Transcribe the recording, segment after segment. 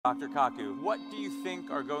Dr. Kaku, what do you think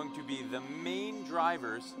are going to be the main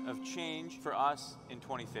drivers of change for us in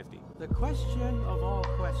 2050? The question of all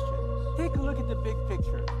questions. Take a look at the big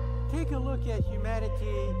picture. Take a look at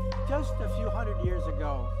humanity just a few hundred years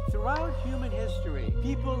ago. Throughout human history,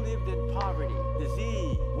 people lived in poverty,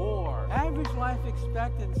 disease, war. Average life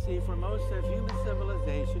expectancy for most of human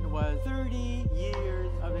civilization was 30 years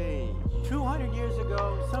of age. 200 years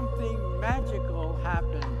ago, something magical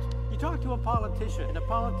happened. You talk to a politician, and a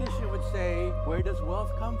politician would say, where does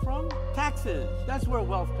wealth come from? Taxes. That's where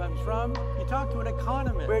wealth comes from. You talk to an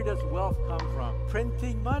economist, where does wealth come from?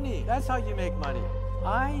 Printing money. That's how you make money.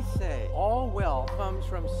 I say all wealth comes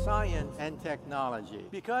from science and technology,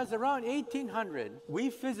 because around 1800, we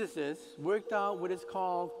physicists worked out what is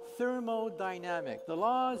called thermodynamic, the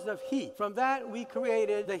laws of heat. From that, we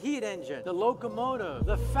created the heat engine, the locomotive,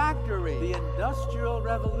 the factory, the industrial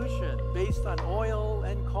revolution based on oil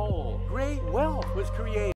and coal. Great wealth was created.